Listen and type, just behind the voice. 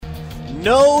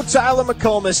No Tyler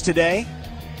McComas today,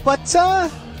 but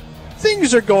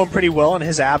things are going pretty well in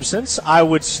his absence, I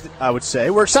would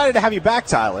say. We're excited to have you back,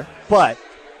 Tyler, but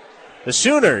the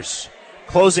Sooners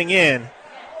closing in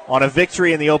on a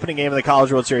victory in the opening game of the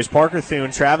College World Series. Parker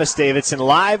Thune, Travis Davidson,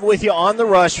 live with you on the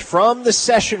rush from the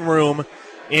session room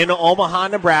in Omaha,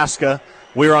 Nebraska.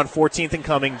 We're on 14th and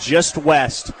Coming, just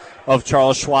west of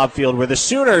Charles Schwab Field, where the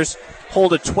Sooners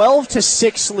hold a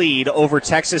 12-6 lead over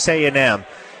Texas A&M.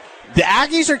 The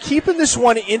Aggies are keeping this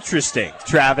one interesting,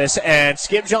 Travis, and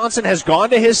Skip Johnson has gone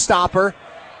to his stopper.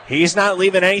 He's not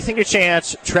leaving anything to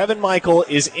chance. Trevin Michael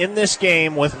is in this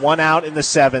game with one out in the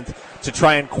seventh to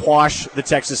try and quash the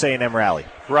Texas A&M rally.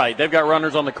 Right, they've got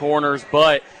runners on the corners,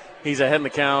 but he's ahead in the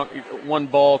count. 1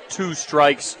 ball, 2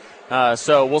 strikes.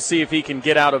 So we'll see if he can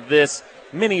get out of this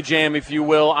mini jam, if you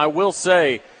will. I will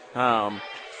say,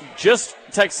 just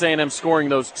Texas A&M scoring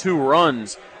those 2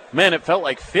 runs, man, it felt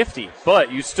like 50.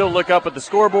 But you still look up at the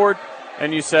scoreboard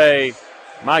and you say,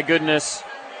 my goodness,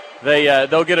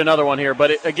 they'll get another one here.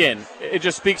 But it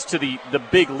just speaks to the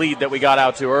big lead that we got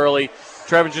out to early.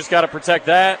 Trevor's just got to protect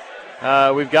that.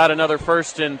 We've got another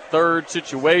first and third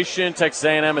situation. Texas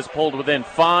A&M has pulled within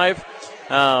 5.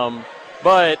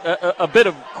 But a bit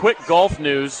of quick golf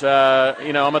news. I'm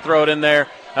going to throw it in there.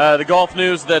 The golf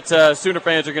news that Sooner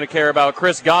fans are going to care about.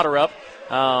 Chris Gotterup,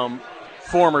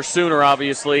 former Sooner,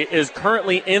 obviously, is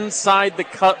currently inside the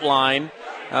cut line.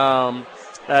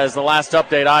 As the last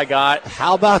update I got.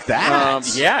 How about that?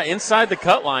 Inside the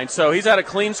cut line. So he's had a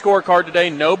clean scorecard today,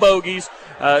 no bogeys,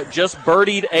 just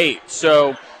birdied 8.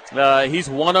 So he's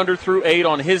 1 under through 8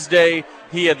 on his day.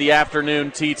 He had the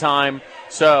afternoon tee time.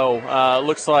 So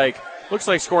looks like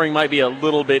scoring might be a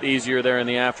little bit easier there in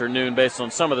the afternoon based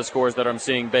on some of the scores that I'm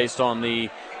seeing based on the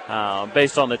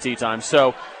tee time.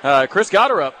 So Chris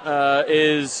Gotterup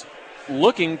is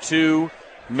looking to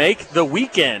make the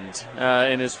weekend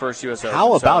in his first U.S. Open.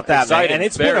 How about that, man? And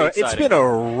it's been a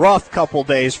rough couple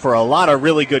days for a lot of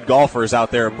really good golfers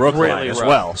out there in Brookline really as rough.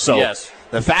 well. So yes.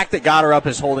 The fact that Gotterup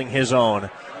is holding his own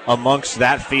amongst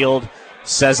that field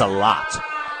says a lot.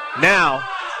 Now,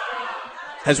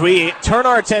 as we turn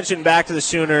our attention back to the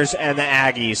Sooners and the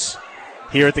Aggies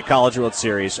here at the College World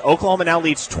Series, Oklahoma now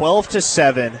leads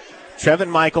 12-7. Trevin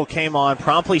Michael came on,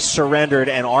 promptly surrendered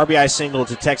an RBI single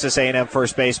to Texas A&M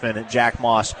first baseman Jack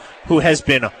Moss, who has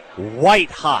been white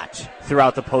hot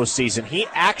throughout the postseason. He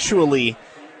actually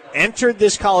entered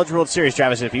this College World Series,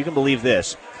 Travis, if you can believe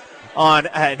this, on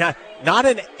not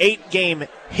an 8-game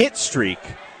hit streak,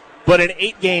 but an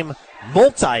 8-game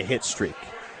multi-hit streak.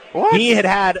 What? He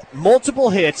had multiple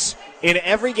hits in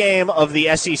every game of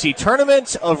the SEC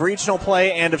tournament, of regional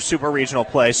play, and of super regional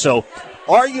play. So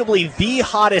arguably the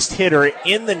hottest hitter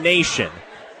in the nation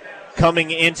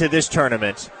coming into this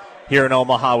tournament here in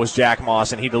Omaha was Jack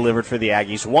Moss, and he delivered for the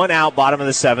Aggies. 1 out, bottom of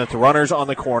the 7th, runners on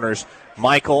the corners.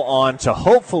 Michael on to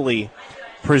hopefully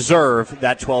preserve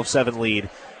that 12-7 lead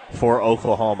for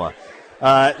Oklahoma.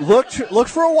 Looked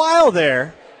for a while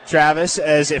there, Travis,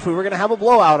 as if we were going to have a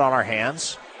blowout on our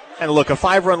hands. And look, a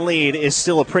 5-run lead is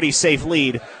still a pretty safe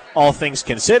lead, all things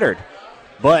considered.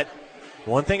 But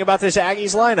one thing about this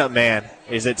Aggies lineup, man,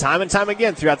 is that time and time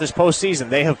again throughout this postseason,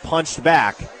 they have punched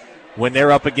back when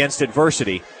they're up against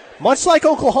adversity. Much like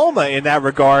Oklahoma in that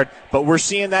regard, but we're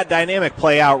seeing that dynamic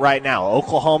play out right now.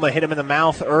 Oklahoma hit him in the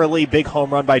mouth early, big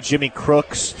home run by Jimmy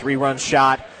Crooks, 3-run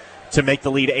shot to make the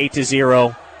lead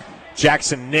 8-0.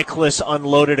 Jackson Nicholas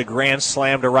unloaded a grand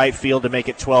slam to right field to make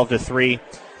it 12-3.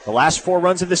 The last 4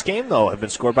 runs of this game, though, have been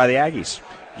scored by the Aggies.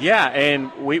 Yeah,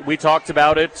 and we talked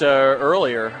about it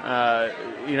earlier.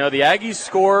 The Aggies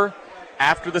score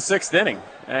after the 6th inning,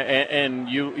 and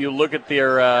you look at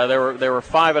their they were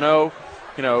 5-0.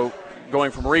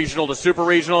 Going from regional to super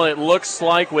regional. It looks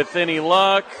like with any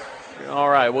luck, all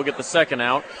right, we'll get the second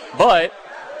out. But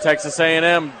Texas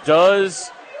A&M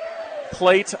does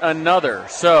plate another,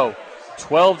 so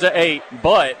 12-8.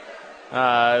 But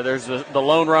there's the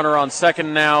lone runner on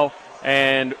second now,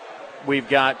 and we've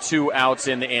got 2 outs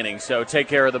in the inning. So take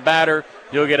care of the batter.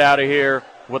 You'll get out of here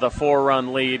with a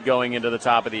 4-run lead going into the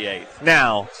top of the 8th.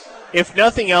 Now, if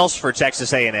nothing else for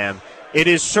Texas A&M, it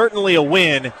is certainly a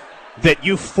win that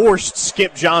you forced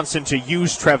Skip Johnson to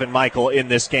use Trevin Michael in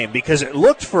this game, because it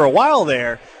looked for a while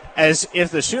there as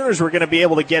if the Sooners were going to be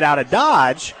able to get out of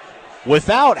Dodge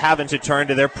without having to turn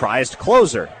to their prized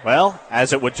closer. Well,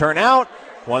 as it would turn out,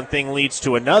 one thing leads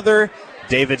to another.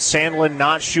 David Sandlin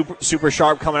not super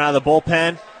sharp coming out of the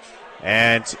bullpen,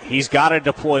 and he's got to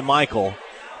deploy Michael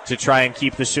to try and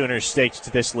keep the Sooners staked to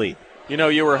this lead.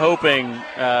 You were hoping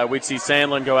we'd see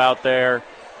Sandlin go out there,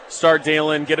 start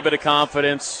dealing, get a bit of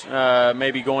confidence,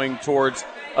 maybe going towards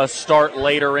a start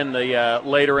later in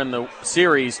the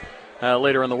series,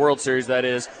 later in the World Series, that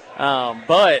is.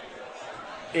 But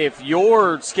if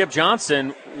you're Skip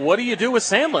Johnson, what do you do with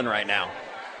Sandlin right now?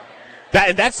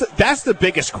 That's the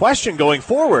biggest question going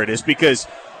forward, is because,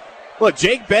 look,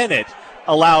 Jake Bennett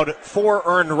allowed 4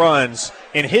 earned runs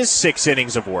in his 6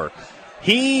 innings of work.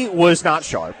 He was not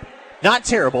sharp. Not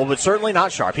terrible, but certainly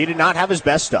not sharp. He did not have his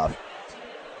best stuff.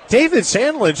 David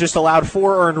Sandlin just allowed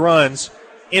 4 earned runs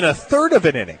in a third of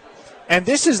an inning. And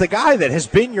this is the guy that has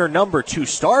been your number 2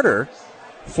 starter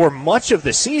for much of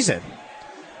the season.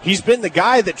 He's been the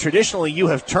guy that traditionally you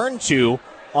have turned to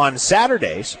on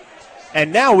Saturdays.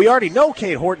 And now we already know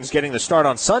Cade Horton's getting the start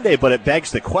on Sunday, but it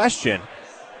begs the question,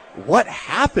 what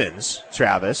happens,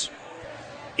 Travis,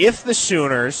 if the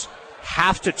Sooners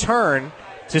have to turn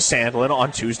to Sandlin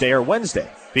on Tuesday or Wednesday?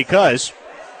 Because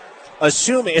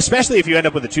assuming, especially if you end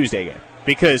up with a Tuesday game,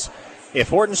 because if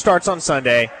Horton starts on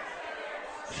Sunday,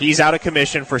 he's out of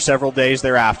commission for several days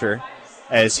thereafter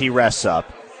as he rests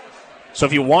up. So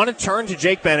if you want to turn to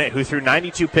Jake Bennett, who threw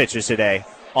 92 pitches today,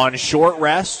 on short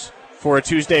rest for a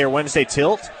Tuesday or Wednesday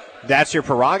tilt, that's your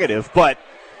prerogative. But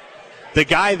the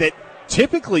guy that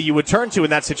typically you would turn to in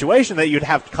that situation, that you'd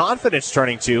have confidence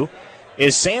turning to,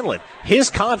 is Sandlin. His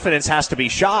confidence has to be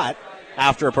shot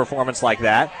after a performance like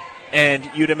that, and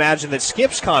you'd imagine that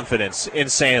Skip's confidence in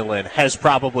Sandlin has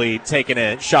probably taken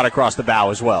a shot across the bow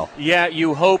as well. Yeah,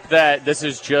 you hope that this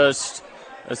is just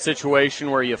a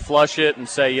situation where you flush it and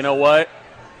say, you know what,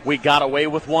 we got away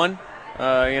with one.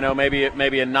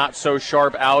 Maybe a not so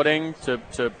sharp outing,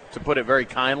 to put it very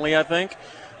kindly, I think.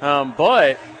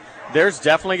 But there's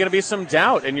definitely going to be some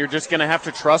doubt, and you're just going to have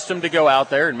to trust him to go out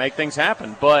there and make things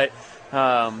happen. But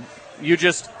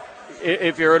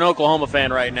if you're an Oklahoma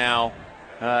fan right now,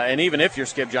 and even if you're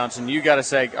Skip Johnson, you got to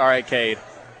say, all right, Cade,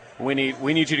 we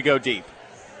need you to go deep.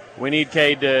 We need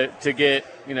Cade to get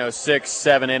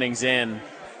 6-7 innings in.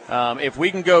 If we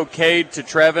can go Cade to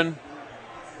Trevin,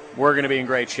 we're going to be in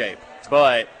great shape.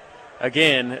 But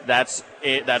again, that's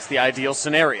it. That's the ideal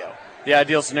scenario. The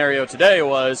ideal scenario today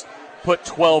was put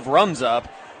 12 runs up,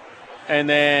 and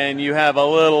then you have a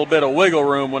little bit of wiggle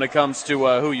room when it comes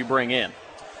to who you bring in.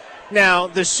 Now,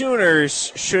 the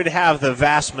Sooners should have the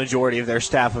vast majority of their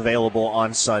staff available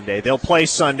on Sunday. They'll play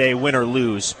Sunday, win or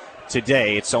lose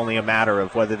today. It's only a matter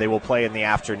of whether they will play in the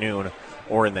afternoon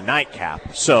or in the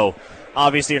nightcap. So,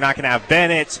 obviously, you're not going to have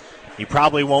Bennett. You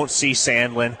probably won't see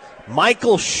Sandlin.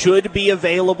 Michael should be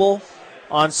available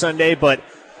on Sunday, but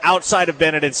outside of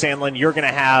Bennett and Sandlin, you're going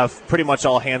to have pretty much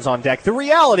all hands on deck. The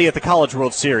reality at the College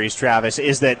World Series, Travis,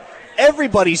 is that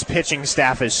everybody's pitching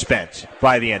staff is spent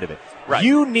by the end of it. Right.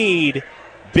 You need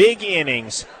big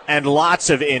innings and lots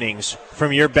of innings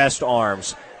from your best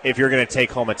arms if you're going to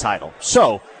take home a title.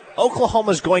 So,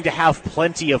 Oklahoma's going to have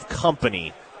plenty of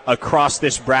company across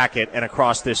this bracket and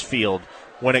across this field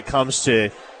when it comes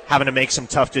to having to make some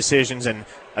tough decisions and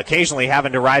occasionally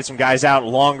having to ride some guys out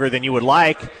longer than you would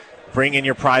like, bring in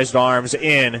your prized arms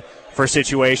in for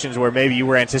situations where maybe you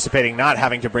were anticipating not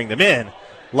having to bring them in,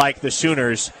 like the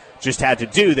Sooners just had to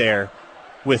do there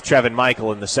with Trevin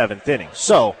Michael in the 7th inning.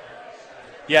 So,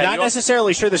 not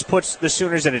necessarily sure this puts the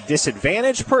Sooners at a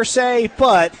disadvantage per se,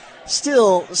 but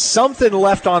still something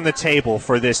left on the table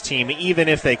for this team, even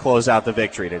if they close out the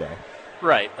victory today.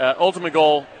 Right. Ultimate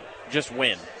goal, just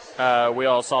win. We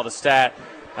all saw the stat.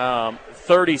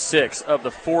 36 of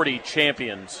the 40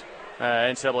 champions,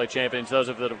 NCAA champions, those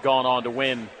that have gone on to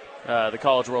win the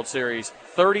College World Series,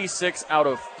 36 out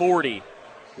of 40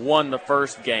 won the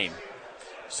first game.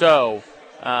 So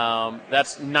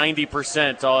that's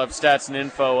 90%. I'll have stats and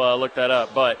info, look that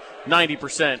up. But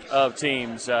 90% of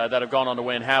teams that have gone on to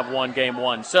win have won game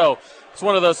one. So it's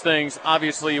one of those things.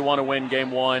 Obviously, you want to win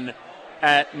game one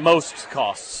at most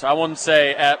costs. I wouldn't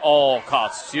say at all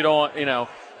costs. You don't,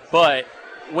 but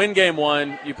win game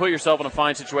one, you put yourself in a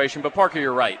fine situation. But, Parker,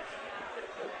 you're right.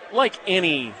 Like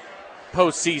any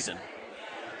postseason,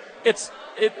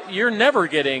 you're never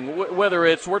getting, whether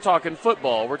we're talking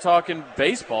football, we're talking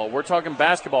baseball, we're talking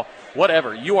basketball,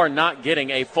 whatever. You are not getting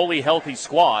a fully healthy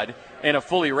squad and a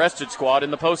fully rested squad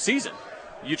in the postseason.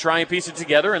 You try and piece it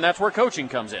together, and that's where coaching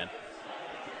comes in.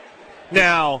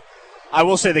 Now, I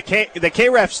will say the KREF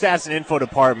Stats and Info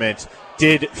Department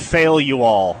did fail you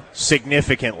all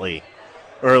significantly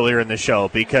earlier in the show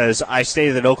because I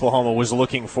stated that Oklahoma was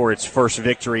looking for its first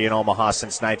victory in Omaha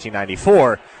since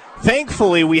 1994.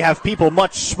 Thankfully, we have people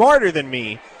much smarter than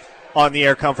me on the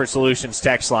Air Comfort Solutions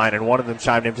text line, and one of them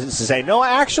chimed in to say, no,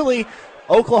 actually,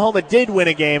 Oklahoma did win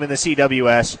a game in the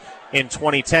CWS in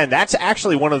 2010. That's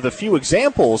actually one of the few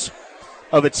examples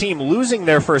of a team losing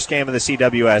their first game of the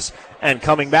CWS and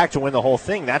coming back to win the whole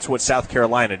thing. That's what South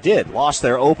Carolina did. Lost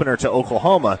their opener to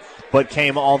Oklahoma, but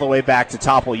came all the way back to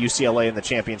topple UCLA in the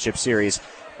championship series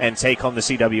and take home the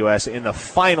CWS in the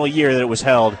final year that it was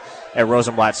held at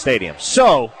Rosenblatt Stadium.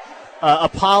 So,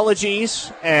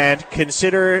 apologies, and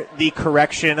consider the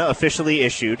correction officially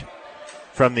issued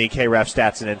from the KREF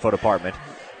Stats and Info Department.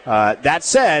 That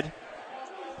said,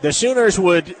 the Sooners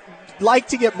would like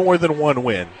to get more than one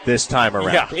win this time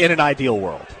around in an ideal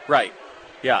world. Right.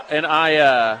 Yeah,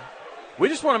 and we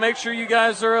just want to make sure you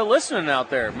guys are listening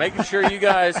out there, making sure you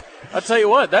guys – I'll tell you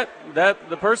what, that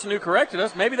the person who corrected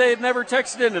us, maybe they had never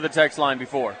texted into the text line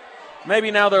before.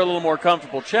 Maybe now they're a little more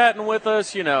comfortable chatting with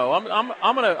us. You know, I'm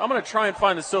gonna try and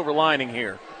find the silver lining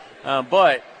here.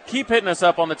 But keep hitting us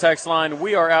up on the text line.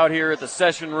 We are out here at the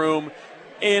Session Room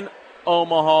in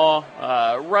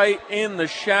Omaha, right in the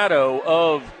shadow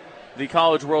of the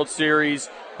College World Series.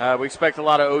 We expect a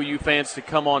lot of OU fans to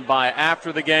come on by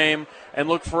after the game and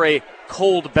look for a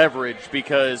cold beverage,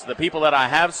 because the people that I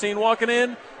have seen walking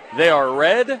in, they are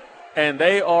red and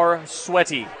they are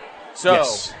sweaty. So,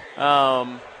 yes.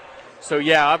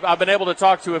 I've been able to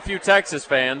talk to a few Texas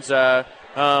fans.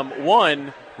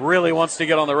 One really wants to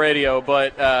get on the radio,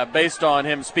 but based on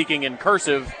him speaking in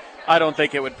cursive, I don't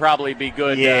think it would probably be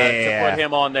good to put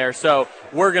him on there. So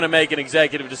we're going to make an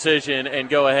executive decision and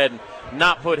go ahead and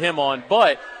not put him on.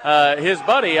 But his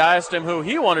buddy, I asked him who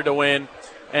he wanted to win,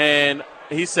 and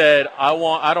he said,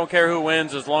 I don't care who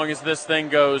wins as long as this thing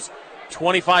goes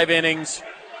 25 innings,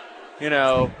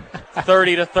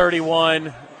 30 to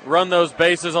 31, run those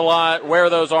bases a lot, wear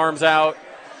those arms out.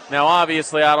 Now,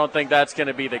 obviously, I don't think that's going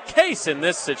to be the case in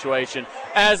this situation,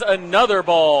 as another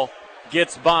ball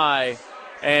gets by,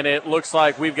 and it looks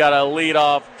like we've got a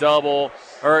leadoff double,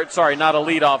 not a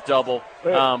leadoff double,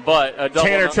 but a double.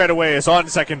 Tanner Treadaway is on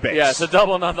second base. Yeah, it's a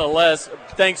double nonetheless,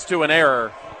 thanks to an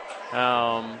error.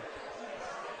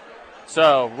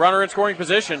 So, runner in scoring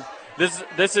position.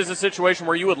 This is a situation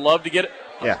where you would love to get,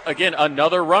 again,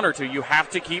 another run or two. You have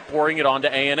to keep pouring it on to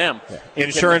A&M. Yeah.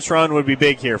 Insurance run would be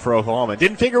big here for Oklahoma.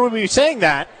 Didn't figure we'd be saying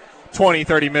that 20,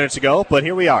 30 minutes ago, but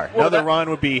here we are. Another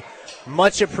run would be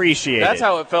much appreciated. That's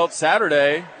how it felt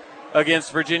Saturday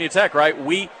against Virginia Tech, right?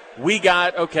 We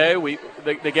got,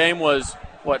 the game was,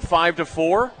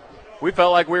 5-4? We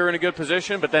felt like we were in a good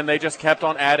position, but then they just kept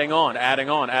on adding on.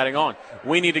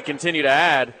 We need to continue to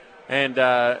add,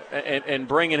 and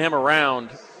bringing him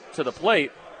around to the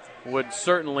plate would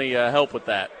certainly help with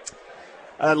that.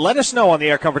 Let us know on the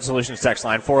Air Comfort Solutions text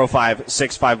line,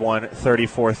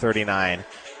 405-651-3439,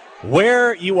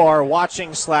 where you are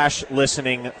watching /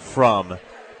 listening from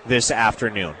this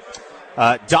afternoon.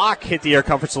 Doc hit the Air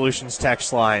Comfort Solutions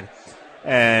text line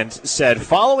and said,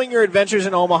 following your adventures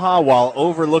in Omaha while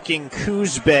overlooking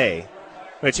Coos Bay,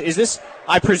 which is this,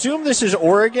 I presume this is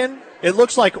Oregon. It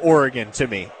looks like Oregon to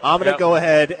me. I'm going to go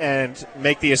ahead and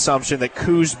make the assumption that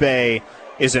Coos Bay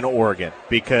is in Oregon,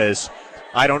 because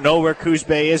I don't know where Coos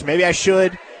Bay is. Maybe I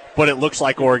should, but it looks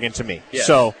like Oregon to me. Yes.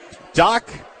 So, Doc,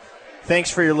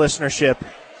 thanks for your listenership.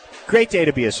 Great day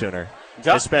to be a Sooner.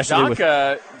 Doc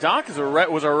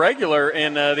was a regular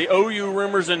in the OU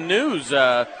Rumors and News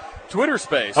Twitter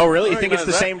space. Oh, really? You think it's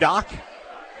the same Doc?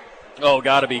 Oh,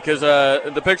 got to be, because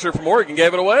the picture from Oregon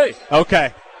gave it away.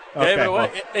 Okay. Gave it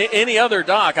away. Well, any other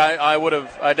Doc, I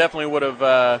definitely would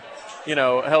have,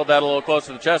 held that a little close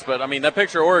to the chest. But I mean, that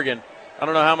picture of Oregon, I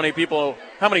don't know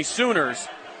how many Sooners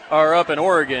are up in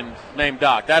Oregon named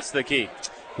Doc. That's the key.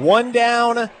 One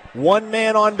down, one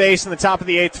man on base in the top of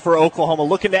the 8th for Oklahoma,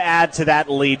 looking to add to that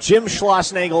lead. Jim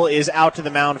Schlossnagle is out to the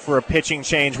mound for a pitching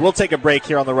change. We'll take a break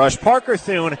here on The Rush. Parker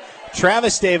Thune,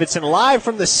 Travis Davidson, live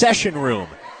from the Session Room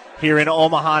here in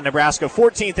Omaha, Nebraska.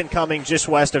 14th and coming, just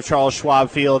west of Charles Schwab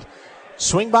Field.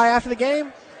 Swing by after the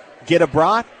game, get a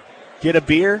brat, get a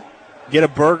beer, get a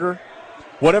burger,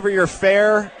 whatever your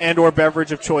fare and or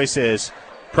beverage of choice is.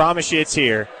 Promise you it's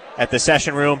here at the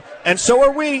Session Room. And so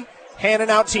are we, handing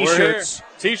out T-shirts.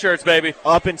 T-shirts, baby.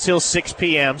 Up until 6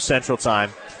 p.m. Central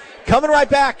Time. Coming right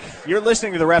back. You're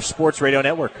listening to the Ref Sports Radio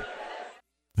Network.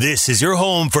 This is your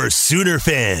home for Sooner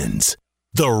fans.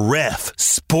 The Ref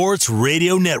Sports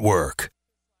Radio Network.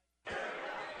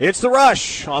 It's The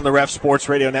Rush on the Ref Sports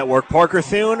Radio Network. Parker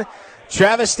Thune,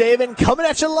 Travis David coming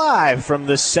at you live from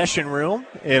the Session Room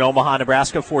in Omaha,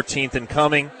 Nebraska, 14th and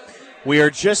coming. We are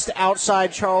just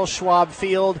outside Charles Schwab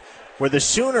Field, where the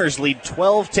Sooners lead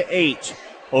 12-8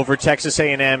 over Texas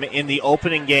A&M in the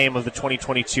opening game of the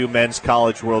 2022 Men's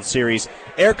College World Series.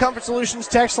 Air Comfort Solutions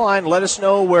text line, let us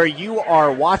know where you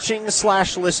are watching /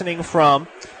 listening from.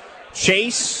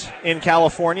 Chase in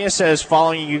California says,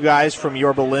 following you guys from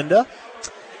Yorba Linda.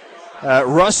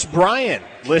 Russ Bryan,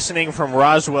 listening from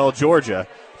Roswell, Georgia.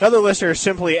 Another listener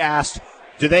simply asked,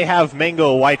 do they have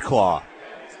Mango White Claw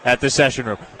at the session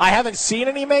room? I haven't seen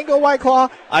any Mango White Claw.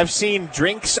 I've seen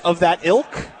drinks of that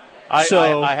ilk. I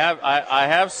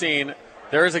have seen.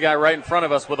 There is a guy right in front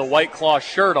of us with a White Claw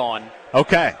shirt on.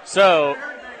 Okay. So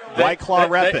White Claw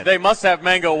repping. They must have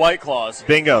Mango White Claws.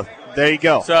 Bingo. There you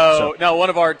go. So now one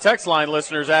of our text line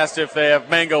listeners asked if they have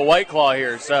Mango White Claw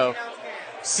here. So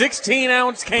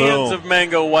 16-ounce cans of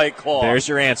Mango White Claw. There's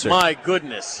your answer. My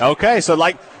goodness. Okay, so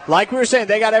like we were saying,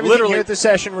 they got everything Literally, here at the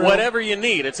session room. Whatever you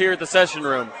need, it's here at the session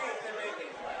room.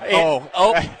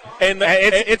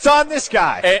 It's on this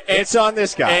guy. It's on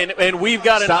this guy. And we've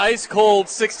got an ice-cold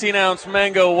 16-ounce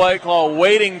Mango White Claw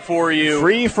waiting for you.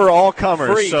 Free for all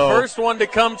comers. Free. First one to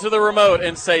come to the remote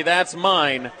and say, that's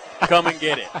mine, come and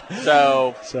get it.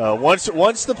 So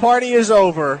once the party is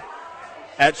over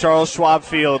at Charles Schwab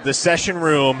Field, the session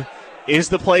room is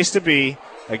the place to be.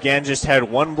 Again, just head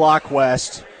one block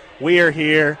west. We are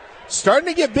here. Starting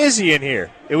to get busy in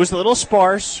here. It was a little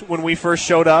sparse when we first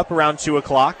showed up around 2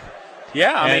 o'clock.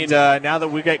 Yeah, I mean, now that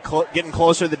we get getting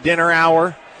closer to the dinner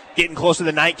hour, getting closer to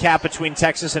the nightcap between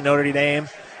Texas and Notre Dame,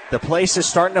 the place is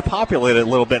starting to populate a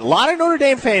little bit. A lot of Notre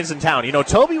Dame fans in town. You know,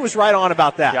 Toby was right on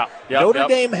about that. Notre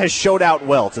Dame has showed out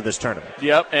well to this tournament.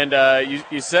 Yep, and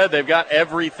you said they've got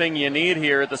everything you need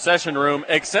here at the session room,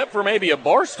 except for maybe a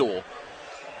bar stool.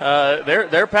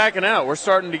 They're packing out. We're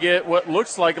starting to get what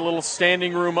looks like a little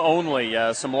standing room only.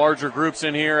 Some larger groups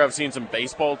in here. I've seen some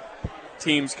baseball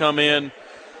teams come in.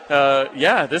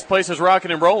 This place is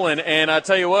rocking and rolling. And I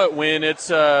tell you what, when it's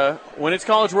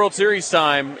College World Series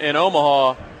time in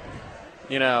Omaha,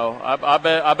 you know, I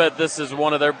bet this is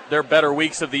one of their better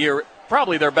weeks of the year.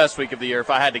 Probably their best week of the year, if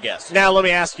I had to guess. Now let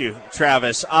me ask you,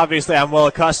 Travis. Obviously, I'm well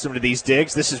accustomed to these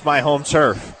digs. This is my home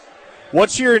turf.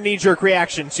 What's your knee-jerk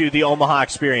reaction to the Omaha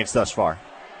experience thus far?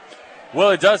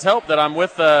 Well, it does help that I'm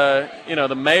with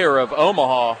the mayor of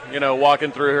Omaha,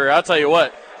 walking through here. I'll tell you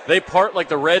what, they part like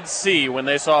the Red Sea when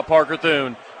they saw Parker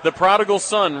Thune, the prodigal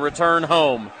son, return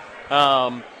home.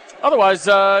 Otherwise, it's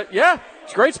a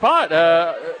great spot.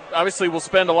 Obviously, we'll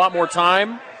spend a lot more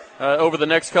time over the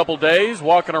next couple days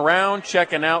walking around,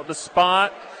 checking out the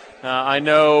spot. I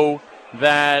know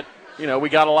that we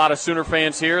got a lot of Sooner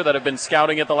fans here that have been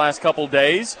scouting it the last couple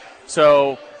days.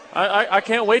 So I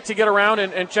can't wait to get around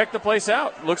and check the place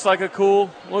out. Looks like a cool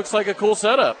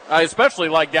setup. I especially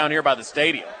like down here by the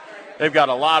stadium. They've got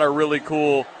a lot of really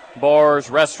cool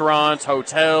bars, restaurants,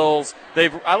 hotels.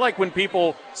 I like when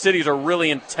cities are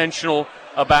really intentional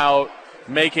about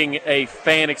making a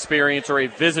fan experience or a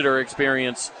visitor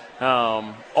experience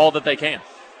all that they can.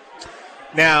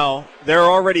 Now, there are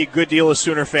already a good deal of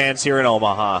Sooner fans here in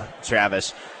Omaha,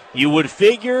 Travis. You would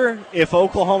figure if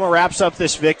Oklahoma wraps up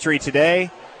this victory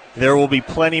today, there will be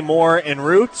plenty more en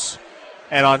route.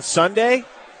 And on Sunday,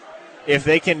 if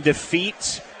they can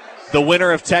defeat the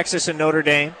winner of Texas and Notre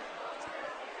Dame,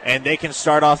 and they can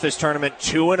start off this tournament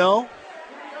 2-0,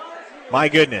 my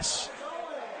goodness.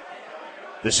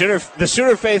 The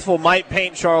Sooner faithful might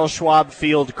paint Charles Schwab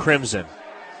Field crimson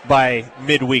by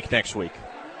midweek next week.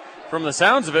 From the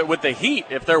sounds of it, with the heat,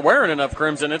 if they're wearing enough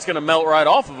crimson, it's going to melt right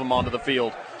off of them onto the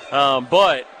field.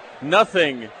 But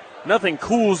nothing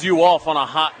cools you off on a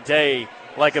hot day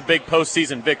like a big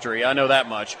postseason victory. I know that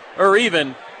much. Or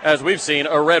even, as we've seen,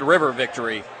 a Red River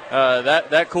victory.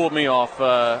 That cooled me off.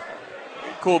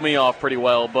 Cooled me off pretty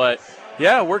well. But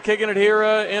yeah, we're kicking it here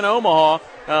in Omaha.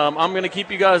 I'm going to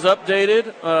keep you guys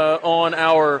updated on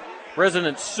our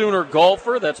resident Sooner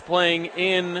golfer that's playing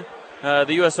in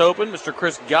the U.S. Open, Mr.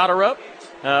 Chris Gotterup.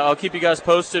 I'll keep you guys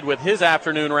posted with his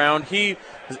afternoon round. He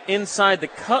is inside the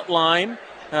cut line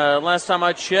last time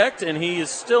I checked, and he is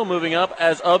still moving up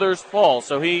as others fall.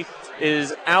 So he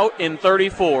is out in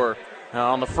 34.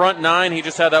 On the front nine, he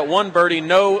just had that one birdie,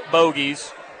 no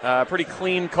bogeys. Pretty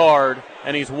clean card,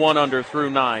 and he's 1 under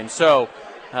through 9. So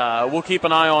we'll keep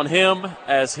an eye on him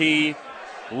as he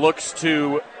looks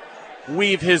to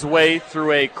weave his way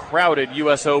through a crowded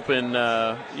U.S. Open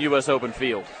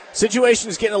field. Situation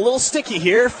is getting a little sticky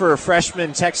here for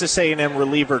freshman Texas A&M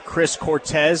reliever Chris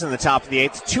Cortez in the top of the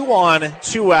 8th. 2 on,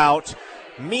 2 out.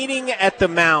 Meeting at the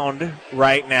mound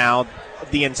right now.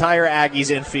 The entire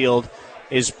Aggies infield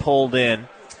is pulled in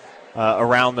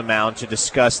around the mound to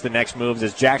discuss the next moves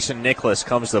as Jackson Nicholas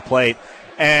comes to the plate.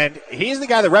 And he's the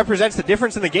guy that represents the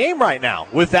difference in the game right now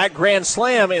with that grand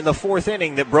slam in the 4th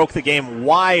inning that broke the game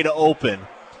wide open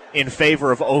in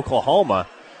favor of Oklahoma.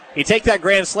 You take that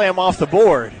grand slam off the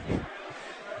board,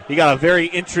 you got a very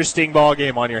interesting ball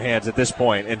game on your hands at this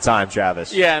point in time,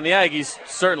 Travis. Yeah, and the Aggies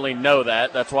certainly know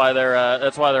that. That's why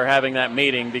they're having that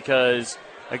meeting, because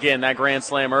again, that grand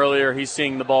slam earlier, he's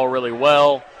seeing the ball really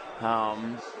well.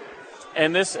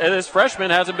 And this freshman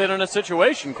hasn't been in a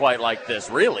situation quite like this,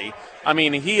 really. I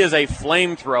mean, he is a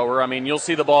flamethrower. I mean, you'll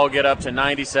see the ball get up to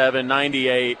 97,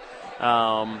 98.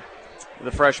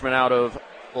 The freshman out of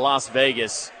Las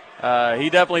Vegas. He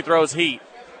definitely throws heat.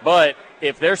 But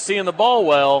if they're seeing the ball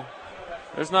well,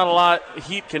 there's not a lot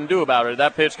Heat can do about it.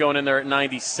 That pitch going in there at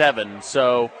 97.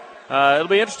 So it'll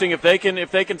be interesting if they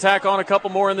can tack on a couple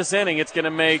more in this inning. It's going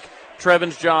to make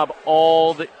Trevin's job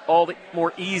all the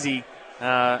more easy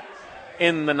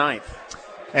in the ninth.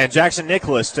 And Jackson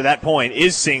Nicholas, to that point,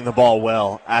 is seeing the ball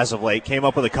well as of late. Came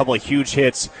up with a couple of huge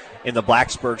hits in the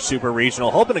Blacksburg Super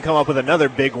Regional. Hoping to come up with another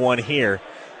big one here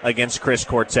against Chris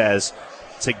Cortez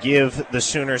to give the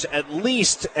Sooners at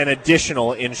least an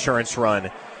additional insurance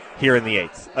run here in the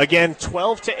eighth. Again,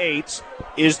 12-8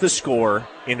 is the score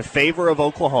in favor of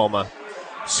Oklahoma.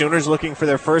 Sooners looking for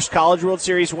their first College World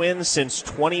Series win since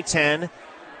 2010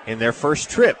 in their first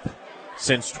trip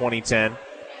since 2010.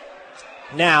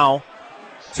 Now,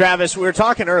 Travis, we were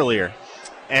talking earlier,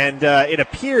 and it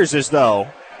appears as though,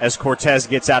 as Cortez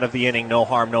gets out of the inning, no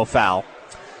harm, no foul,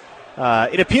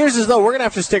 it appears as though we're going to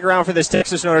have to stick around for this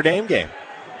Texas-Notre Dame game.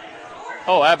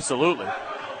 Oh, absolutely.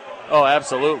 Oh,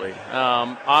 absolutely.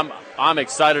 I'm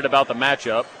excited about the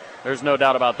matchup. There's no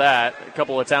doubt about that. A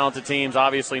couple of talented teams.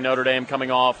 Obviously, Notre Dame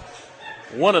coming off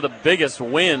one of the biggest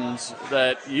wins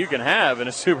that you can have in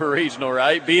a Super Regional,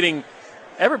 right?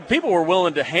 People were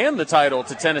willing to hand the title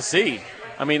to Tennessee.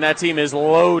 I mean, that team is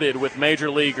loaded with major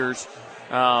leaguers,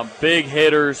 big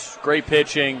hitters, great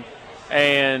pitching,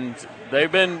 and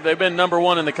they've been number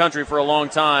one in the country for a long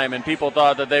time. And people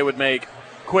thought that they would make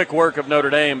quick work of Notre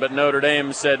Dame, but Notre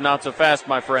Dame said, "Not so fast,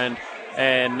 my friend."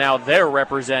 And now they're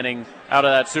representing out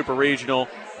of that Super Regional.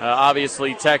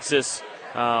 Obviously, Texas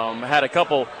had a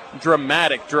couple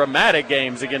dramatic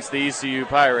games against the ECU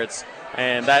Pirates,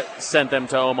 and that sent them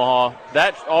to Omaha.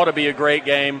 That ought to be a great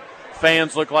game.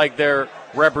 Fans look like they're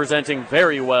representing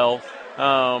very well.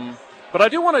 But I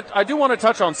do want to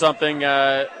touch on something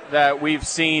that we've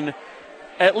seen,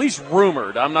 at least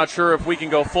rumored. I'm not sure if we can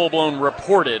go full-blown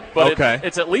reported, but okay.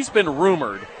 It's at least been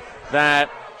rumored that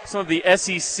some of the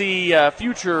SEC,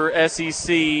 future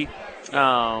SEC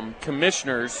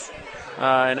commissioners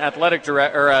and the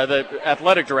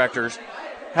athletic directors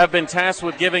have been tasked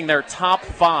with giving their top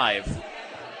five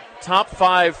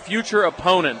future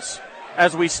opponents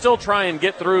as we still try and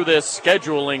get through this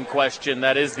scheduling question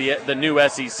that is the new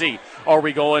SEC. Are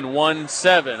we going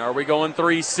 1-7? Are we going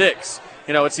 3-6?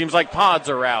 It seems like pods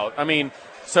are out. I mean,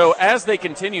 so as they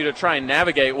continue to try and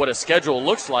navigate what a schedule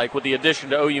looks like with the addition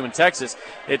to OU and Texas,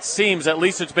 it seems, at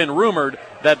least it's been rumored,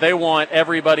 that they want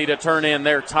everybody to turn in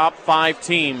their top 5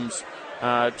 teams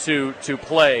to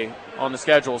play on the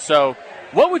schedule. So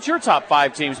what would your top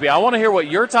 5 teams be? I want to hear what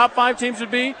your top 5 teams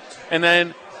would be, and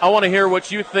then I want to hear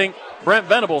what you think Brent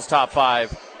Venables' top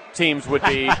 5 teams would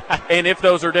be, and if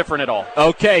those are different at all.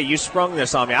 Okay, you sprung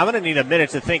this on me. I'm going to need a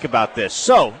minute to think about this.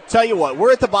 So, tell you what,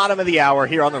 we're at the bottom of the hour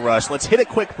here on The Rush. Let's hit a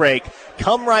quick break.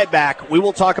 Come right back. We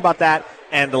will talk about that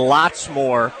and lots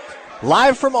more.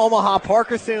 Live from Omaha,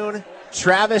 Parker Thune,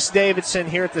 Travis Davidson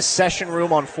here at the Session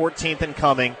Room on 14th and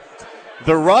Cumming.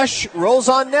 The Rush rolls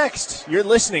on next. You're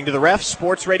listening to the Ref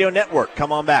Sports Radio Network.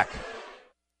 Come on back.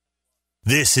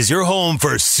 This is your home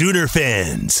for Sooner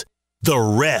fans. The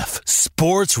Ref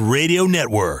Sports Radio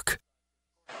Network.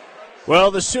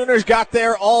 Well, the Sooners got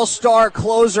their all-star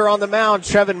closer on the mound,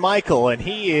 Trevin Michael, and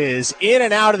he is in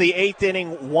and out of the 8th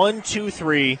inning,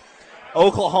 1-2-3.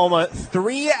 Oklahoma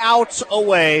 3 outs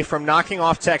away from knocking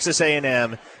off Texas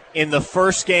A&M in the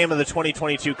first game of the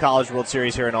 2022 College World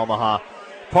Series here in Omaha.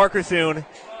 Parker Thune,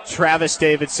 Travis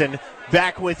Davidson,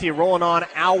 back with you, rolling on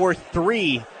hour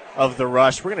 3 of The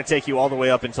Rush. We're going to take you all the way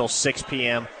up until 6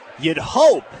 p.m. You'd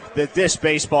hope that this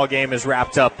baseball game is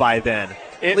wrapped up by then.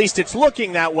 At least it's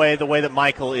looking that way, the way that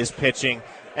Michael is pitching.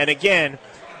 And again,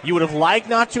 you would have liked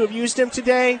not to have used him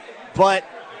today, but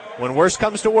when worst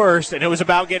comes to worst, and it was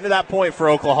about getting to that point for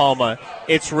Oklahoma,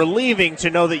 it's relieving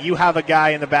to know that you have a guy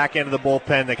in the back end of the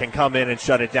bullpen that can come in and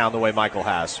shut it down the way Michael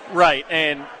has. Right,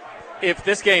 and if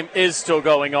this game is still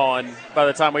going on by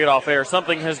the time we get off air,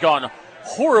 something has gone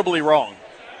horribly wrong.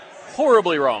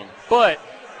 Horribly wrong. But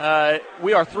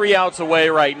we are 3 outs away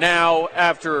right now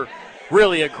after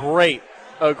really a great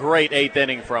 8th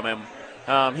inning from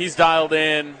him. He's dialed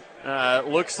in.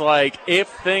 Looks like if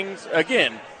things,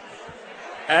 again,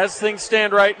 as things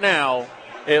stand right now,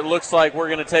 it looks like we're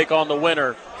going to take on the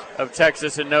winner of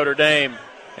Texas and Notre Dame.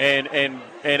 And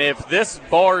if this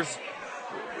bar's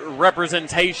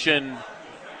representation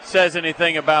says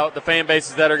anything about the fan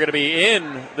bases that are going to be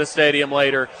in the stadium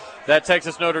later, that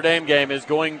Texas Notre Dame game is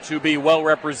going to be well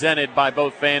represented by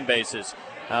both fan bases.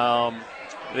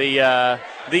 The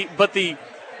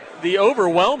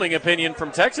overwhelming opinion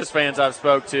from Texas fans I've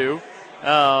spoke to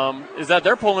is that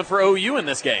they're pulling for OU in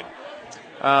this game.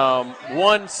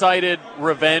 One cited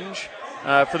revenge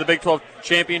for the Big 12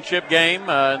 championship game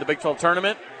in the Big 12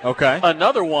 tournament. Okay.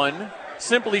 Another one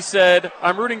simply said,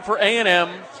 I'm rooting for A&M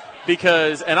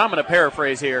because, and I'm going to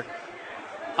paraphrase here,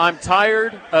 I'm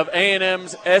tired of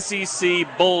A&M's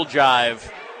SEC bull jive,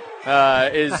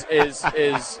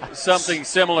 is something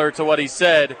similar to what he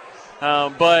said.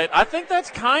 But I think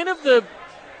that's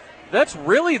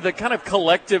really the kind of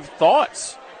collective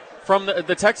thoughts from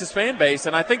the Texas fan base,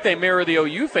 and I think they mirror the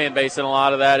OU fan base in a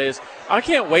lot of that is, I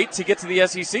can't wait to get to the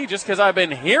SEC just because I've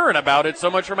been hearing about it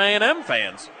so much from A&M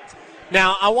fans.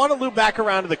 Now, I want to loop back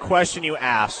around to the question you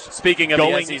asked. Speaking of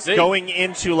the SEC. Going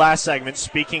into last segment,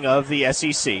 speaking of the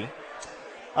SEC,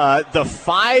 the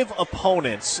 5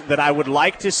 opponents that I would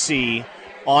like to see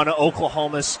on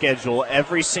Oklahoma's schedule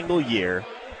every single year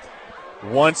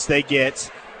once they get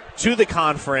to the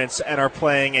conference and are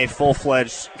playing a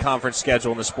full-fledged conference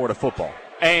schedule in the sport of football.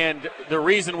 And the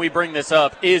reason we bring this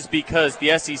up is because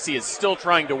the SEC is still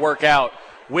trying to work out,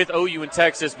 with OU and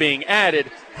Texas being added,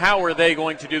 how are they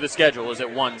going to do the schedule? Is it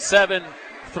 1-7,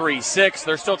 3-6?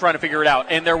 They're still trying to figure it out.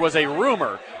 And there was a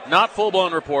rumor, not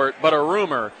full-blown report, but a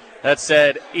rumor that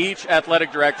said each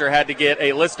athletic director had to get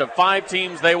a list of 5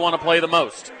 teams they want to play the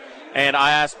most. And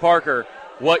I asked Parker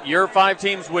what your 5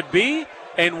 teams would be,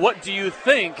 and what do you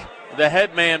think the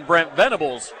head man Brent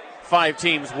Venables' 5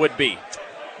 teams would be?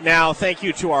 Now, thank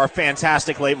you to our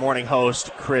fantastic late morning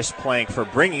host, Chris Plank, for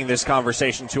bringing this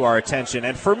conversation to our attention.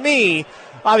 And for me,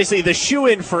 obviously, the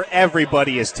shoe-in for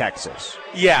everybody is Texas.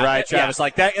 Yeah. Right, Travis? Yeah.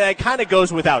 Like, that kind of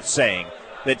goes without saying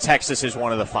that Texas is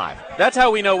one of the 5. That's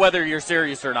how we know whether you're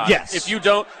serious or not. Yes. If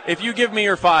you give me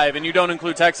your 5 and you don't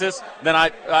include Texas, then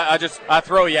I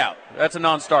throw you out. That's a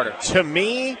non-starter. To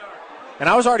me, and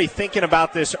I was already thinking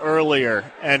about this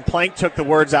earlier, and Plank took the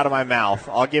words out of my mouth.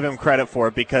 I'll give him credit for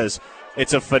it because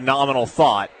it's a phenomenal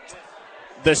thought.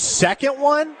 The second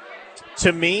one,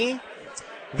 to me,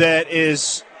 that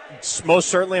is most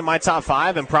certainly in my top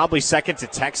 5 and probably second to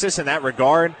Texas in that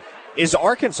regard is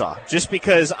Arkansas, just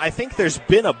because I think there's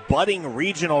been a budding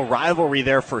regional rivalry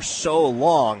there for so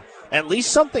long, at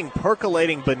least something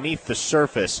percolating beneath the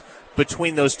surface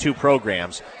between those two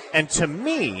programs. And to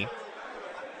me,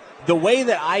 the way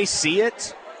that I see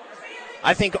it,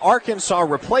 I think Arkansas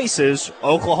replaces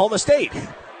Oklahoma State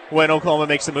when Oklahoma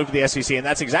makes the move to the SEC, and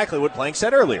that's exactly what Plank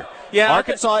said earlier. Yeah,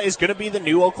 Arkansas is going to be the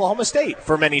new Oklahoma State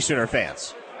for many Sooner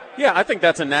fans. Yeah, I think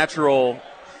that's a natural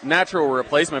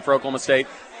replacement for Oklahoma State.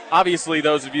 Obviously,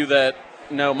 those of you that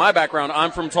know my background,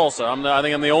 I'm from Tulsa. I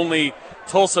think I'm the only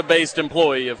Tulsa-based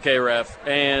employee of KREF,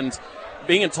 and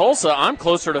being in Tulsa, I'm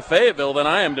closer to Fayetteville than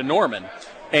I am to Norman,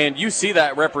 and you see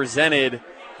that represented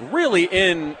really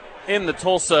in the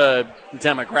Tulsa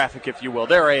demographic, if you will.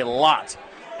 There are a lot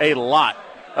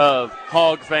of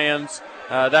Hog fans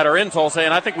that are in Tulsa,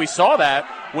 and I think we saw that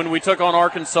when we took on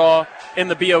Arkansas in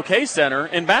the BOK Center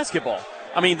in basketball.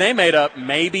 I mean, they made up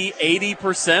maybe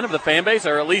 80% of the fan base,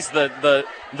 or at least the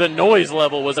noise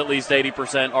level was at least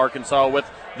 80% Arkansas, with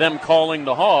them calling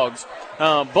the Hogs.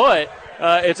 But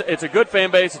it's a good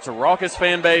fan base. It's a raucous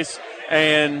fan base.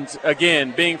 And,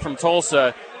 again, being from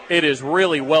Tulsa, it is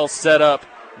really well set up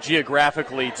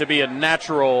geographically to be a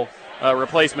natural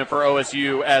replacement for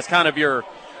OSU as kind of your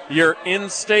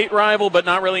in-state rival, but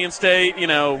not really in-state,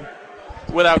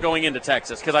 without going into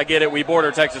Texas. Because I get it, we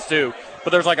border Texas too,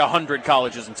 but there's like 100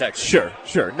 colleges in Texas.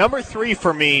 Sure. Number 3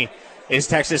 for me is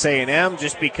Texas A&M,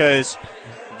 just because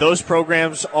those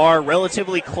programs are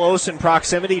relatively close in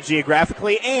proximity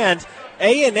geographically, and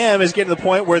A&M is getting to the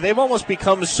point where they've almost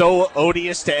become so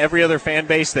odious to every other fan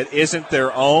base that isn't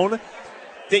their own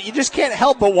that you just can't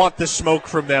help but want the smoke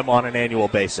from them on an annual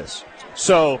basis.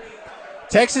 So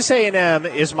Texas A&M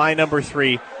is my number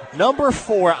 3. Number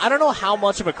 4, I don't know how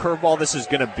much of a curveball this is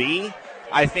going to be.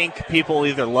 I think people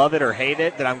either love it or hate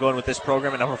it that I'm going with this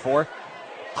program at number 4.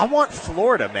 I want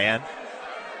Florida, man.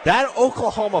 That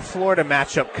Oklahoma-Florida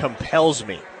matchup compels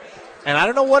me. And I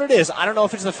don't know what it is. I don't know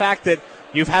if it's the fact that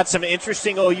you've had some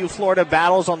interesting OU-Florida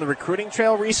battles on the recruiting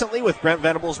trail recently with Brent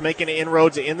Venables making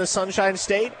inroads in the Sunshine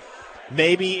State.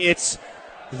 Maybe it's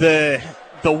the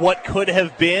what could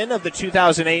have been of the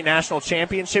 2008 national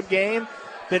championship game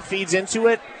that feeds into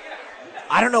it.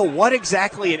 I don't know what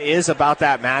exactly it is about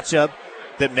that matchup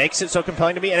that makes it so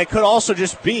compelling to me, and it could also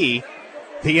just be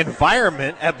the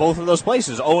environment at both of those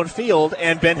places. Owen Field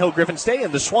and Ben Hill Griffin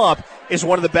Stadium, the Swamp, is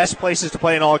one of the best places to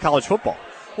play in all of college football.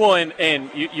 Well,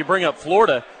 and you bring up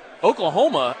Florida.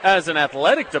 Oklahoma, as an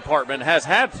athletic department, has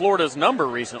had Florida's number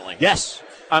recently. Yes.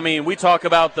 I mean, we talk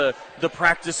about the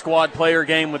practice squad player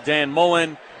game with Dan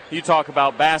Mullen. You talk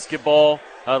about basketball.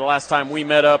 The last time we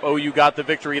met up, OU got the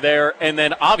victory there. And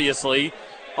then, obviously,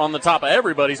 on the top of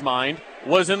everybody's mind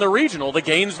was in the regional, the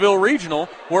Gainesville Regional,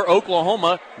 where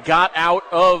Oklahoma got out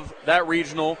of that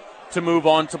regional to move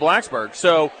on to Blacksburg.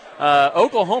 So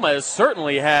Oklahoma has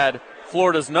certainly had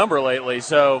Florida's number lately.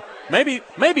 So maybe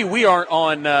we aren't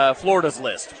on Florida's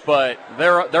list, but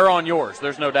they're on yours.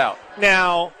 There's no doubt.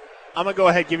 Now, I'm going to go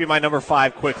ahead and give you my number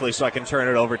 5 quickly so I can turn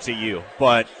it over to you.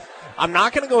 But I'm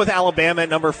not going to go with Alabama at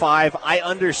number 5. I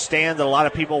understand that a lot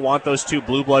of people want those 2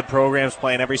 blue blood programs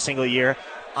playing every single year.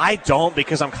 I don't,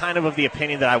 because I'm kind of the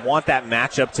opinion that I want that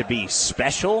matchup to be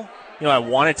special. You know, I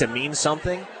want it to mean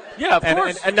something. Yeah, of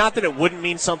course. And not that it wouldn't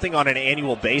mean something on an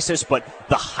annual basis, but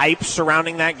the hype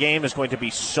surrounding that game is going to be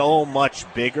so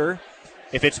much bigger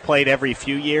if it's played every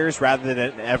few years rather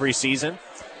than every season.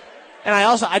 And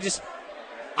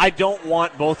I don't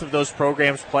want both of those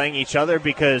programs playing each other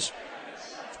because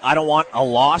I don't want a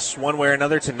loss one way or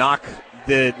another to knock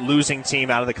the losing team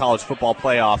out of the college football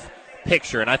playoff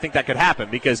picture. And I think that could happen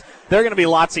because there are going to be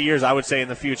lots of years, I would say, in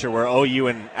the future where OU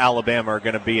and Alabama are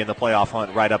going to be in the playoff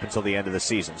hunt right up until the end of the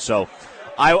season. So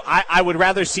I would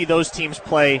rather see those teams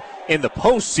play in the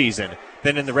postseason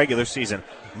than in the regular season.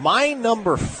 My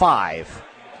number 5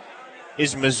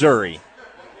 is Missouri,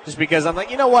 just because I'm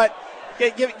like, you know what?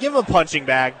 Give them a punching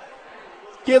bag.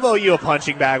 Give OU a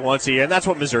punching bag once a year, and that's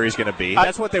what Missouri's going to be.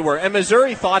 That's what they were. And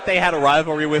Missouri thought they had a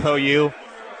rivalry with OU.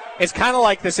 It's kind of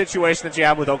like the situation that you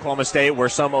have with Oklahoma State where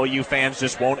some OU fans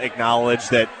just won't acknowledge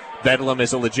that Bedlam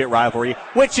is a legit rivalry,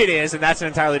 which it is, and that's an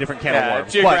entirely different can of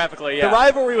worms. Geographically, The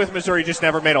rivalry with Missouri just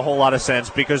never made a whole lot of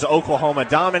sense because Oklahoma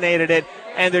dominated it,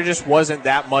 and there just wasn't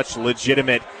that much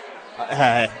legitimate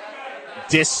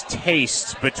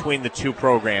distaste between the 2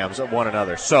 programs of one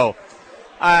another. So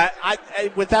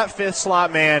with that 5th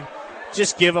slot, man,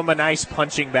 just give them a nice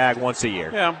punching bag once a year.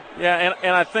 Yeah,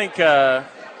 and I think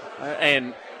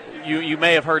and you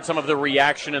may have heard some of the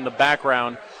reaction in the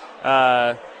background.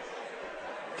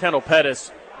 Kendall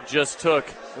Pettis just took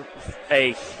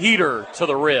a heater to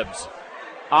the ribs.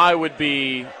 I would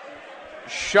be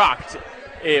shocked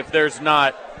if there's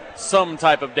not some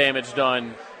type of damage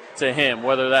done to him,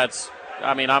 whether that's,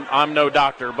 I mean, I'm no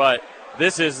doctor, but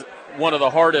this is one of the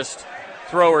hardest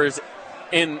throwers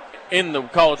in the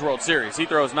College World Series. He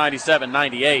throws 97,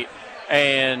 98,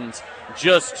 and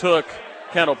just took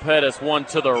Kendall Pettis one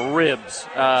to the ribs.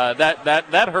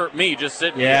 That hurt me just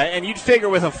sitting here. Yeah, and you'd figure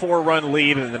with a 4-run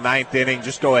lead in the 9th inning,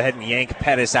 just go ahead and yank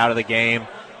Pettis out of the game,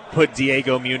 put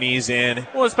Diego Muniz in.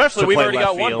 Well, especially we've already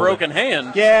got one broken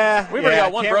hand. Yeah, we've already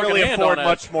got one broken really hand afford on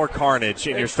much more carnage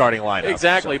in your starting lineup.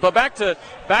 Exactly. So. But back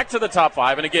to the top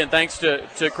 5, and again, thanks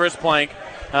to Chris Plank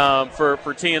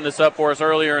for teeing this up for us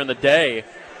earlier in the day.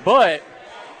 But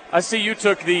I see you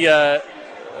took the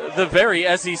very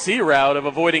SEC route of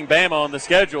avoiding Bama on the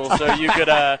schedule so you could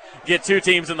get 2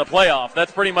 teams in the playoff.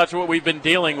 That's pretty much what we've been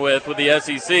dealing with the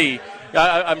SEC.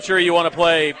 I'm sure you want to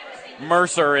play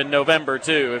Mercer in November,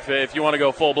 too, if you want to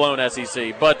go full-blown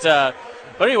SEC. But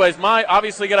anyways,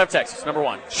 obviously got to have Texas, number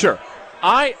 1. Sure.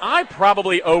 I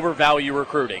probably overvalue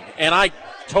recruiting, and I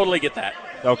totally get that.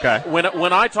 Okay.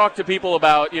 When I talk to people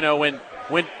about,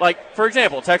 when like, for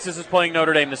example, Texas is playing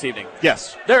Notre Dame this evening.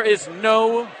 Yes. There is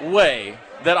no way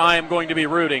that I am going to be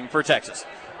rooting for Texas.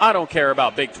 I don't care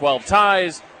about Big 12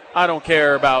 ties. I don't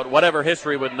care about whatever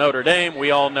history with Notre Dame. We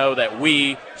all know that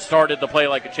we started the play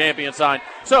like a champion sign.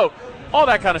 So, all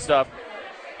that kind of stuff,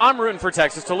 I'm rooting for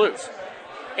Texas to lose.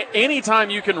 Anytime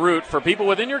you can root for people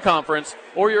within your conference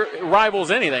or your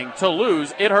rivals, anything, to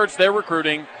lose, it hurts their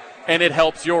recruiting and it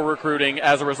helps your recruiting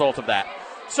as a result of that.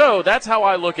 So, that's how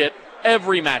I look at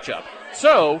every matchup.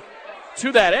 So,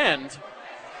 to that end,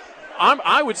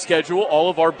 I would schedule all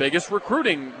of our biggest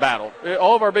recruiting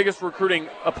all of our biggest recruiting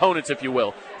opponents, if you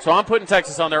will. So I'm putting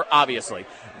Texas on there, obviously.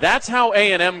 That's how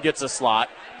A&M gets a slot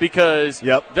because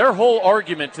their whole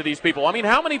argument to these people. I mean,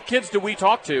 how many kids do we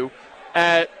talk to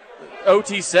at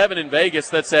OT7 in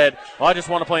Vegas that said, well, I just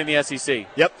want to play in the SEC.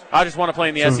 Yep. I just want to play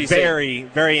in the SEC. Very,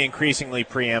 very increasingly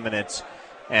preeminent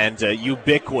and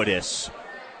ubiquitous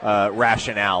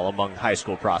rationale among high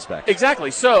school prospects. Exactly.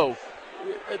 So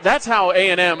that's how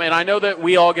A&M, and I know that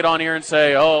we all get on here and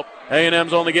say, oh,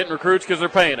 A&M's only getting recruits because they're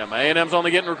paying them. A&M's only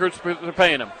getting recruits because they're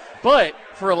paying them. But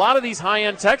for a lot of these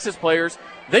high-end Texas players,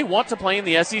 they want to play in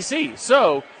the SEC.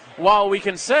 So while we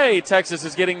can say Texas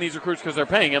is getting these recruits because they're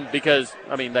paying them, because,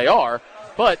 I mean, they are,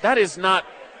 but that is not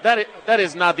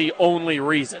the only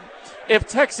reason. If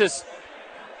Texas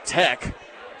Tech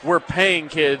were paying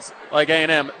kids like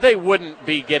A&M, they wouldn't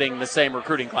be getting the same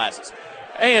recruiting classes.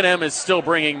 A&M is still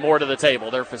bringing more to the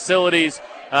table. Their facilities,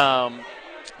 and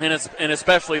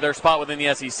especially their spot within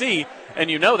the SEC. And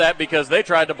you know that because they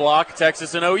tried to block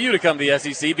Texas and OU to come to the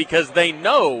SEC because they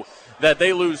know that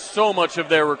they lose so much of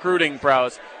their recruiting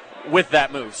prowess with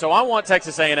that move. So I want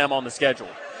Texas A&M on the schedule.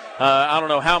 I don't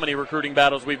know how many recruiting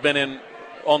battles we've been in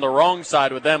on the wrong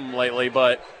side with them lately,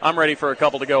 but I'm ready for a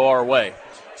couple to go our way.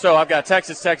 So I've got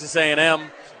Texas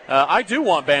A&M. I do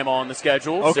want Bama on the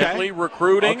schedule. Okay. Simply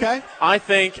recruiting. Okay. I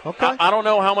think I don't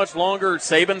know how much longer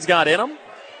Saban's got in him,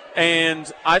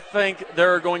 and I think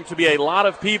there are going to be a lot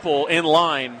of people in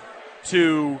line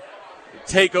to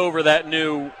take over that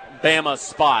new Bama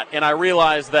spot. And I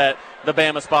realize that the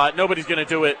Bama spot, nobody's going to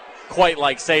do it quite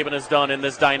like Saban has done in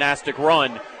this dynastic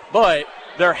run, but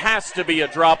there has to be a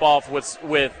drop-off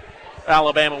with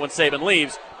Alabama when Saban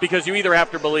leaves, because you either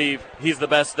have to believe he's the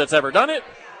best that's ever done it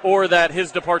or that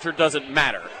his departure doesn't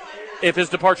matter. If his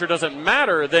departure doesn't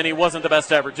matter, then he wasn't the best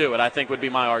to ever do it, I think would be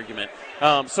my argument.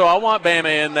 So I want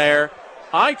Bama in there.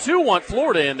 I, too, want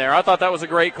Florida in there. I thought that was a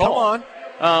great call. Come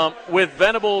on. With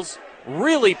Venables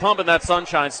really pumping that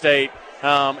Sunshine State,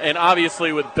 and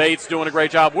obviously with Bates doing a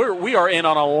great job, we are in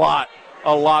on a lot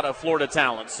of Florida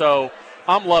talent. So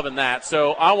I'm loving that.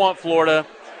 So I want Florida.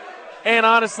 And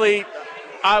honestly,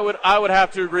 I would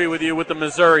have to agree with you with the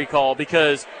Missouri call,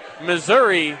 because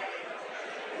Missouri,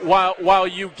 while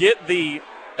you get the,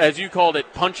 as you called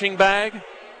it, punching bag,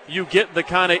 you get the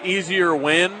kind of easier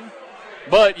win,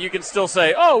 but you can still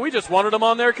say, oh, we just wanted them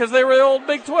on there because they were the old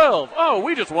Big 12. Oh,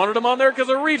 we just wanted them on there because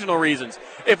of regional reasons.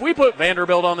 If we put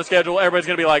Vanderbilt on the schedule, everybody's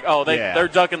going to be like, oh, they're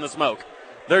ducking the smoke.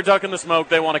 They're ducking the smoke.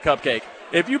 They want a cupcake.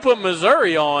 If you put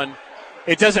Missouri on,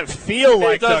 it doesn't feel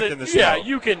like ducking the smoke. Yeah,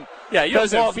 you can. Yeah, you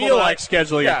doesn't feel like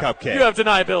scheduling a cupcake. You have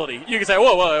deniability. You can say,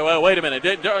 whoa, wait a minute.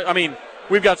 I mean,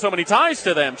 we've got so many ties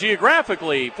to them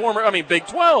geographically. Big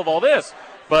 12, all this.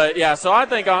 But yeah, so I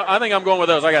think I'm going with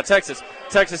those. I got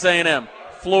Texas A&M,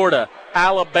 Florida,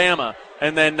 Alabama,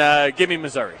 and then give me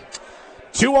Missouri.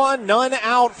 2 on, none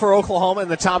out for Oklahoma in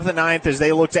the top of the ninth as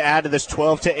they look to add to this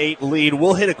 12-8 lead.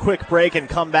 We'll hit a quick break and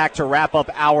come back to wrap up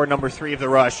hour number 3 of the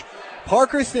Rush.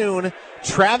 Parker Thune,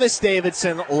 Travis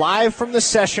Davidson, live from the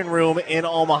session room in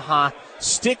Omaha.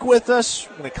 Stick with us.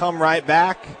 We're going to come right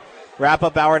back, wrap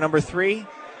up hour number 3,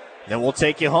 then we'll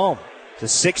take you home to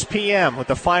 6 p.m. with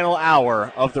the final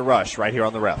hour of the Rush right here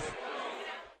on the Ref.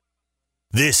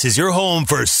 This is your home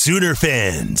for Sooner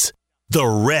fans. The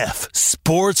Ref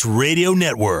Sports Radio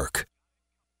Network.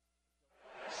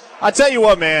 I'll tell you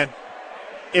what, man.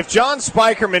 If John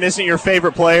Spikerman isn't your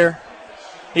favorite player,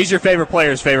 he's your favorite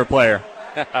player's favorite player.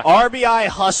 RBI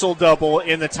hustle double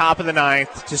in the top of the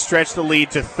ninth to stretch the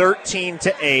lead to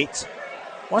 13-8. I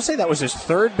want to say that was his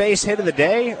third base hit of the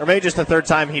day, or maybe just the third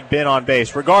time he'd been on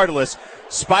base. Regardless,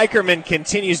 Spikerman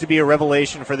continues to be a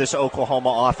revelation for this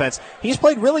Oklahoma offense. He's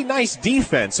played really nice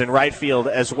defense in right field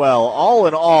as well. All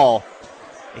in all,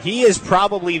 he is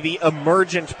probably the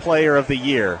emergent player of the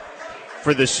year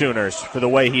for the Sooners for the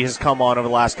way he has come on over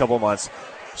the last couple of months.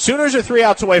 Sooners are 3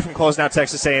 outs away from closing out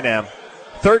Texas A&M.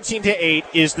 13-8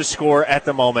 is the score at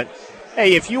the moment.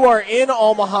 Hey, if you are in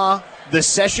Omaha, the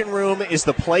session room is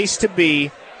the place to be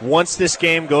once this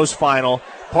game goes final.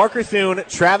 Parker Thune,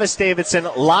 Travis Davidson,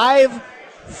 live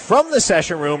from the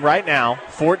session room right now,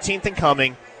 14th and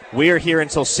coming. We are here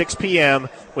until 6 p.m.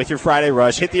 with your Friday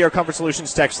Rush. Hit the Air Comfort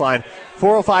Solutions text line,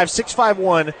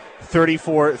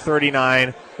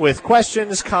 405-651-3439, with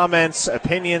questions, comments,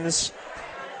 opinions.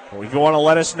 If you want to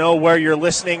let us know where you're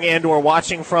listening and or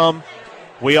watching from,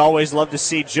 we always love to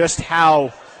see just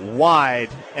how wide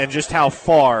and just how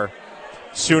far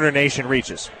Sooner Nation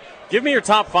reaches. Give me your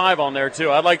top 5 on there,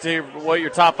 too. I'd like to hear what your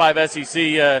top 5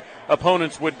 SEC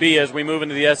opponents would be as we move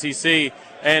into the SEC.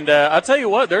 And I'll tell you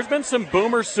what, there's been some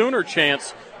Boomer Sooner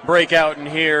chants break out in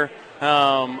here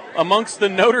amongst the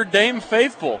Notre Dame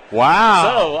faithful. Wow.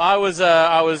 So I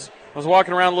was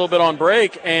walking around a little bit on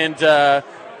break, and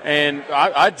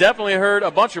I definitely heard a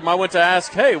bunch of them. I went to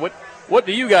ask, hey, what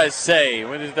do you guys say?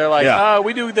 They're like,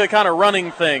 we do the kind of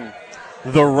running thing.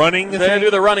 The running thing? They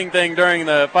do the running thing during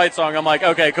the fight song. I'm like,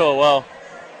 okay, cool. Well,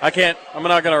 I'm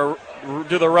not going to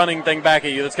do the running thing back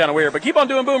at you. That's kind of weird. But keep on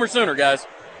doing Boomer Sooner, guys.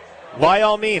 By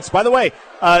all means. By the way,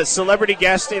 celebrity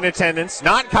guest in attendance,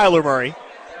 not Kyler Murray,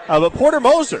 but Porter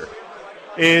Moser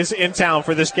is in town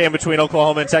for this game between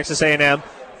Oklahoma and Texas A&M.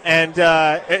 And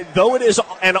though it is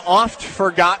an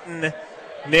oft-forgotten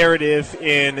narrative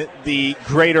in the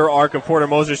greater arc of Porter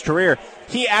Moser's career,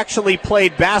 he actually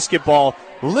played basketball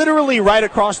literally right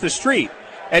across the street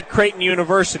at Creighton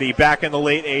University back in the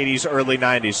late 80s, early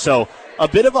 90s. So a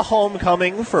bit of a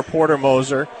homecoming for Porter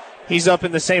Moser. He's up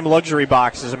in the same luxury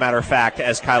box, as a matter of fact,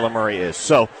 as Kyler Murray is.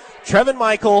 So Trevin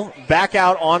Michael back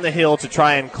out on the hill to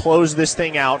try and close this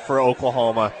thing out for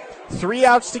Oklahoma. 3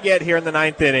 outs to get here in the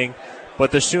 9th inning,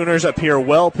 but the Sooners appear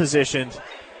well positioned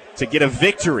to get a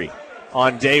victory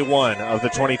on day 1 of the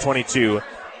 2022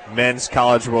 Men's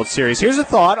College World Series. Here's a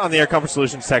thought on the Air Comfort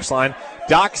Solutions text line.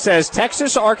 Doc says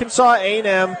Texas, Arkansas,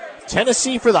 A&M,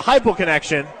 Tennessee for the Heupel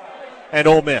connection, and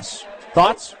Ole Miss.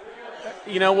 Thoughts?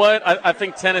 You know what? I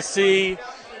think Tennessee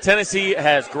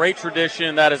has great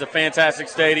tradition. That is a fantastic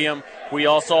stadium. We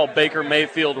all saw Baker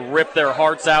Mayfield rip their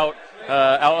hearts out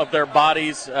of their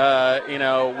bodies,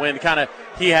 when kind of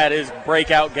he had his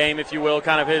breakout game, if you will,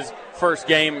 kind of his first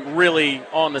game really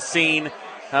on the scene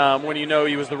when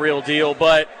he was the real deal.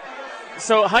 But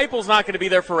so Heupel's not going to be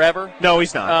there forever. No,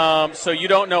 he's not. So you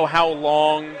don't know how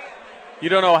long. You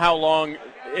don't know how long.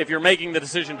 If you're making the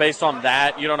decision based on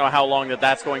that, you don't know how long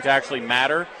that's going to actually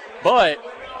matter. But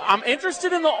I'm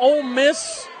interested in the Ole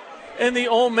Miss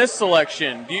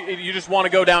selection. Do you just want to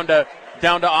go down to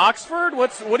Oxford?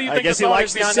 What do you think? I guess he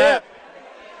likes the SIP.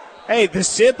 Hey, the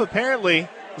SIP apparently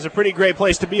is a pretty great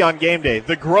place to be on game day.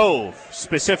 The Grove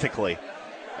specifically.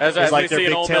 As we see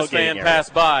an Ole Miss fan pass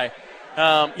by.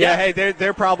 Hey,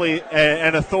 they're probably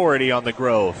an authority on the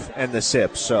Grove and the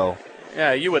SIP. So.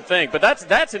 Yeah, you would think. But that's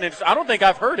an interesting. I don't think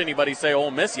I've heard anybody say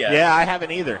Ole Miss yet. Yeah, I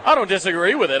haven't either. I don't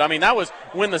disagree with it. I mean, that was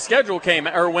when the schedule came,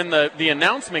 or when the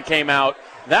announcement came out,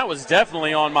 that was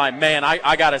definitely on my man.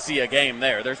 I got to see a game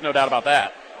there. There's no doubt about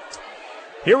that.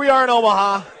 Here we are in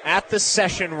Omaha at the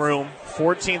Session Room,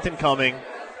 14th and coming.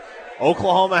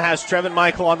 Oklahoma has Trevin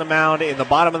Michael on the mound in the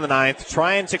bottom of the 9th,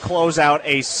 trying to close out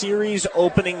a series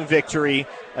opening victory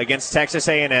against Texas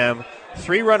A&M.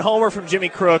 3-run homer from Jimmy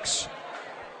Crooks.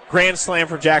 Grand slam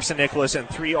from Jackson Nicholas, and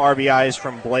 3 RBIs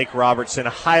from Blake Robertson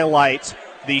highlight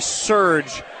the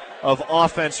surge of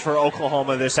offense for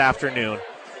Oklahoma this afternoon.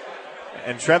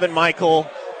 And Trevin Michael,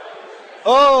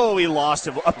 he lost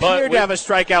him. Appeared to have a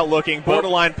strikeout looking,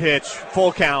 borderline pitch,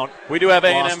 full count. We do have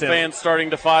A&M fans starting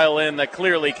to file in that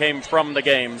clearly came from the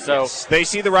game. So yes, they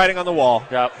see the writing on the wall.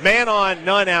 Yep. Man on,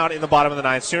 none out in the bottom of the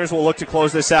 9th. Sooners will look to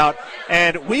close this out.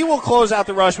 And we will close out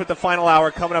the rush with the final hour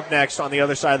coming up next on the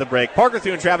other side of the break. Parker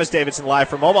Thune, Travis Davidson live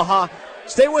from Omaha.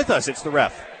 Stay with us. It's The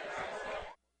Ref.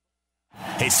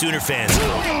 Hey, Sooner fans,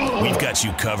 we've got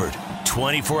you covered.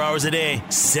 24 hours a day,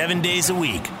 7 days a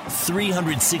week,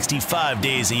 365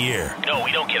 days a year. No,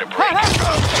 we don't get a break.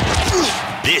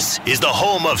 This is the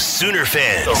home of Sooner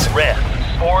fans. The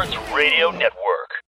Ref Sports Radio Network.